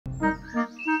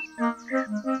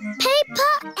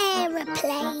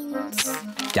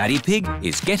Daddy Pig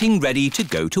is getting ready to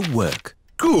go to work.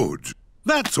 Good.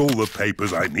 That's all the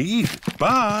papers I need.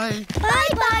 Bye.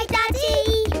 Bye-bye,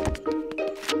 Daddy.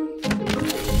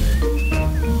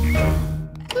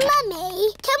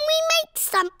 Mummy, can we make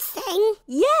something?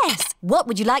 Yes. What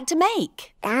would you like to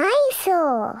make?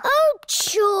 Dinosaur. Oh,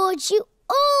 George, you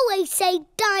always say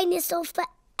dinosaur for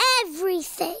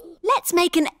everything. Let's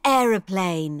make an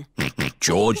aeroplane.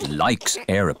 George likes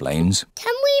aeroplanes.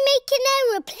 Can we make an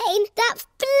aeroplane that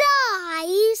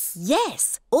flies?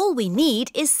 Yes. All we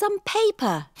need is some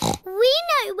paper. We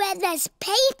know where there's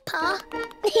paper.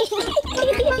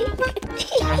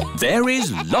 There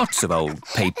is lots of old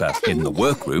paper in the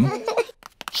workroom.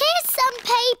 Here's some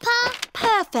paper.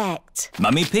 Perfect.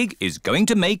 Mummy Pig is going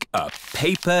to make a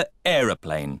paper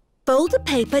aeroplane. Fold the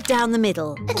paper down the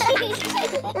middle.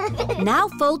 Now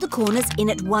fold the corners in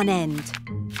at one end.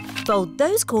 Fold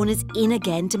those corners in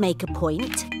again to make a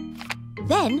point.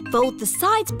 Then fold the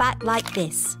sides back like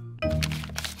this.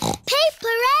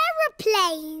 Paper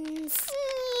aeroplanes.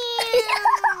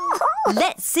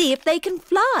 Let's see if they can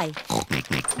fly.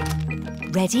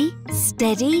 Ready,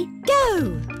 steady,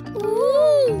 go!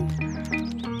 Ooh.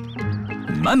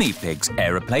 Mummy Pig's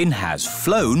aeroplane has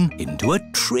flown into a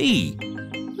tree.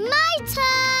 My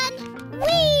turn.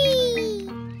 Whee!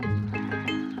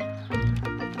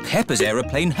 Peppa's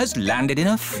aeroplane has landed in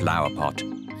a flower pot.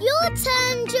 Your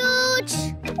turn, George.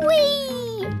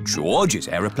 Whee! George's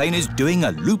aeroplane is doing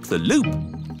a loop-the-loop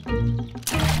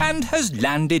and has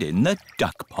landed in the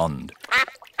duck pond.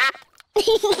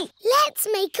 Let's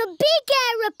make a big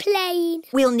aeroplane.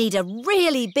 We'll need a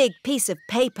really big piece of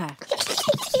paper.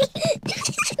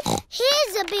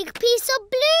 Here's a big piece of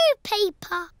blue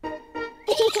paper.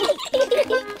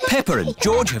 Peppa and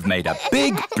George have made a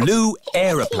big blue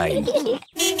aeroplane.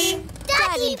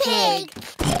 Daddy Pig!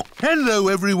 Hello,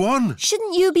 everyone.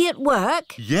 Shouldn't you be at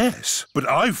work? Yes, but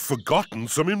I've forgotten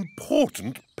some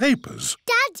important papers.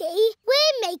 Daddy,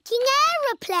 we're making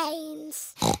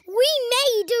aeroplanes. We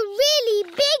made a really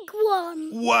big one.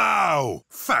 Wow!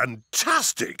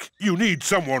 Fantastic! You need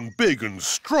someone big and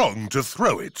strong to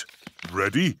throw it.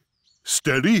 Ready,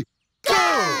 steady, go!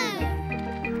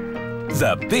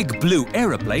 The big blue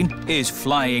aeroplane is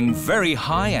flying very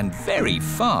high and very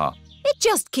far. It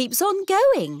just keeps on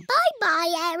going.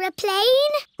 Bye-bye,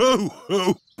 aeroplane.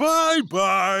 Oh,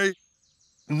 bye-bye.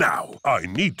 Now, I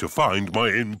need to find my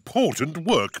important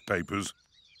work papers.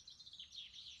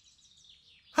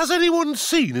 Has anyone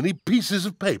seen any pieces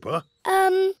of paper?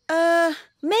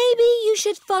 Maybe you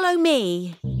should follow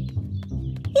me.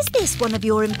 Is this one of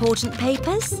your important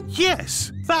papers?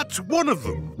 Yes, that's one of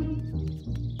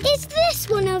them. Is this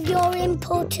one of your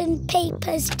important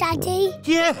papers, Daddy?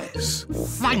 Yes.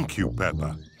 Thank you,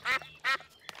 Peppa.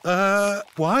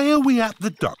 Why are we at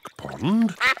the duck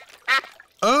pond?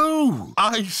 Oh,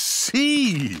 I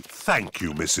see. Thank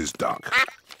you, Mrs. Duck.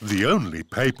 The only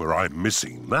paper I'm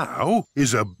missing now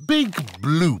is a big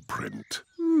blueprint.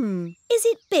 Is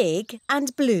it big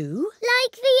and blue?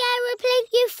 Like the aeroplane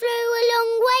you flew a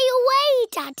long way away,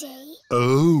 Daddy.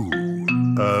 Oh,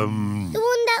 The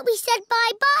one that we said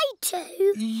bye-bye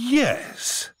to?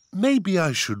 yes. Maybe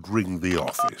I should ring the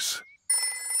office.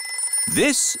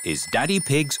 This is Daddy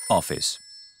Pig's office.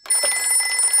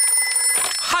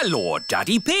 Hello,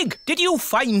 Daddy Pig. Did you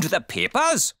find the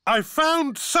papers? I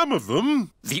found some of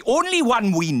them. The only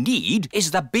one we need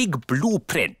is the big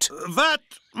blueprint. That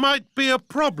might be a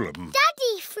problem.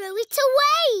 Daddy threw it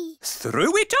away.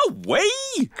 Threw it away?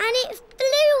 And it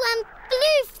flew and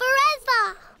flew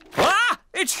forever. Ah!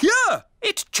 It's here!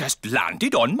 It just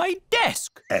landed on my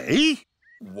desk. Eh?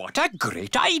 What a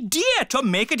great idea to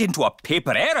make it into a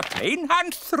paper aeroplane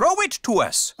and throw it to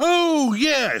us. Oh,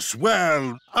 yes.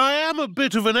 Well, I am a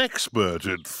bit of an expert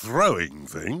at throwing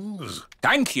things.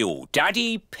 Thank you,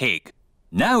 Daddy Pig.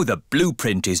 Now the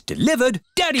blueprint is delivered,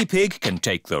 Daddy Pig can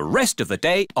take the rest of the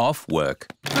day off work.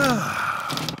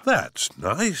 That's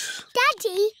nice.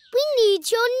 Daddy, we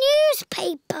need your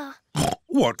newspaper.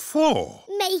 What for?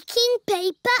 Making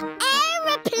paper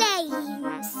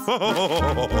aeroplanes.